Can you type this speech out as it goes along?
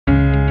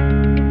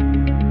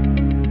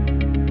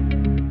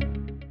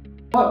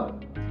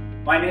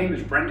My name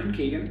is Brendan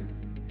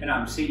Keegan, and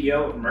I'm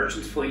CEO of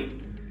Merchants Fleet,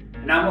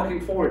 and I'm looking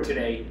forward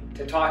today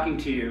to talking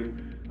to you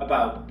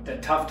about the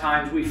tough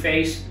times we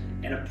face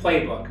and a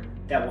playbook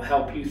that will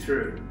help you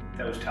through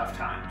those tough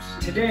times.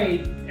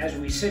 Today, as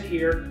we sit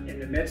here in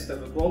the midst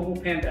of a global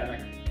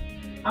pandemic,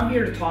 I'm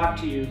here to talk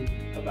to you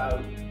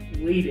about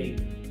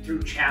leading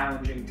through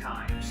challenging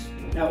times.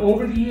 Now,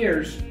 over the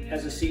years,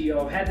 as a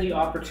CEO, I've had the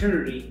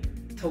opportunity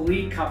to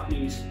lead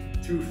companies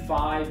through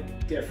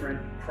 5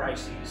 different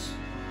crises.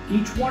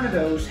 Each one of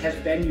those has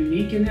been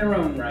unique in their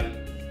own right,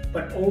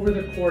 but over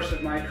the course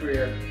of my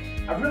career,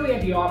 I've really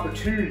had the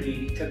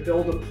opportunity to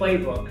build a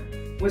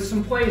playbook with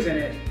some plays in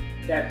it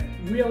that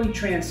really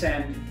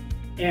transcend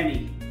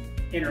any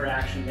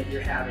interaction that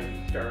you're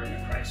having during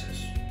a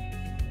crisis.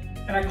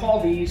 And I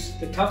call these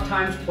the Tough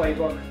Times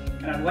Playbook,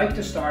 and I'd like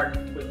to start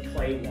with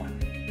play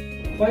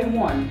 1. Play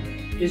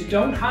 1 is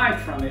don't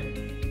hide from it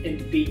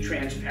and be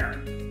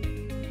transparent.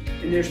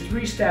 And there's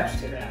 3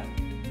 steps to that.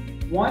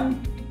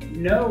 1,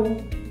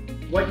 know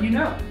what you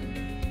know.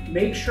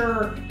 Make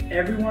sure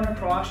everyone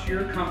across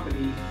your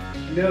company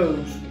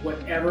knows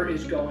whatever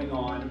is going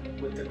on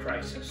with the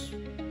crisis.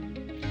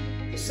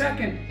 The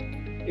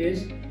second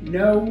is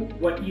know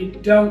what you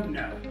don't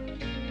know.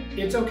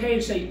 It's okay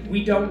to say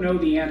we don't know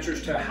the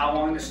answers to how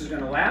long this is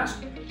going to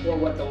last or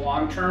what the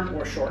long-term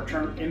or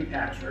short-term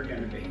impacts are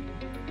going to be.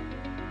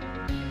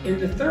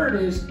 And the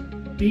third is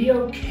be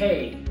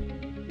okay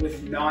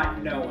with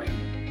not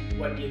knowing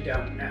what you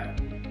don't know.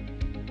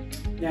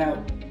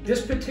 Now,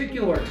 this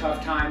particular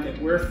tough time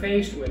that we're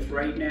faced with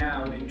right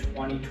now in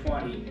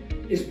 2020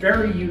 is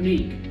very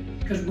unique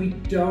because we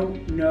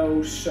don't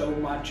know so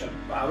much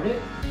about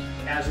it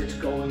as it's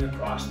going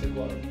across the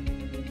globe.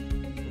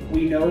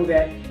 We know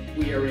that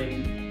we are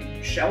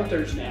in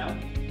shelters now,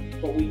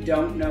 but we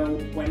don't know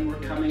when we're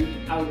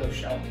coming out of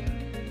shelter.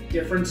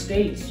 Different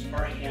states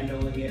are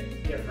handling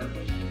it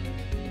differently.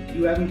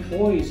 You have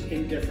employees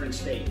in different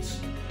states.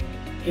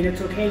 And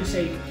it's okay to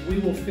say we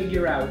will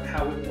figure out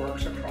how it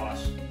works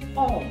across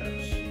all of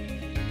those.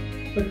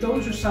 But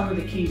those are some of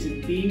the keys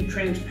in being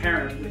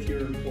transparent with your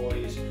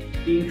employees,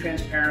 being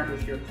transparent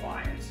with your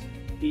clients,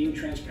 being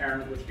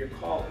transparent with your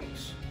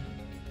colleagues.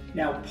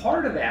 Now,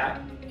 part of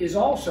that is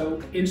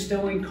also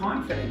instilling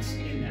confidence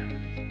in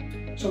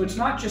them. So it's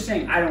not just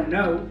saying, I don't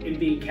know, and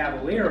being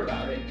cavalier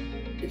about it,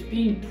 it's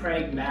being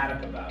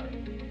pragmatic about it.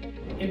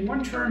 And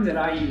one term that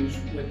I use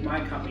with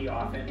my company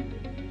often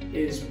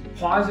is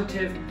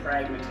positive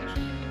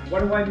pragmatism.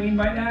 What do I mean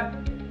by that?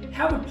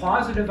 Have a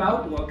positive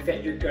outlook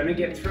that you're going to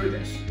get through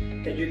this,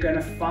 that you're going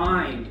to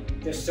find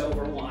the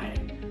silver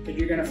lining, that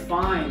you're going to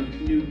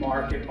find new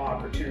market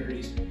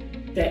opportunities,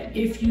 that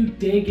if you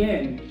dig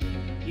in,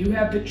 you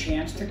have the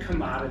chance to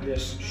come out of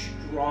this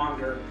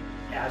stronger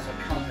as a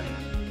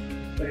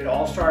company. But it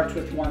all starts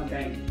with one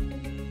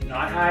thing,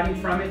 not hiding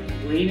from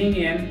it, leaning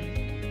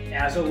in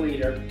as a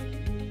leader,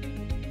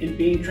 and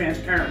being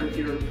transparent with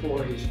your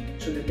employees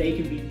so that they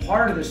can be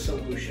part of the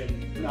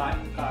solution, not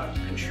a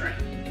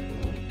constraint.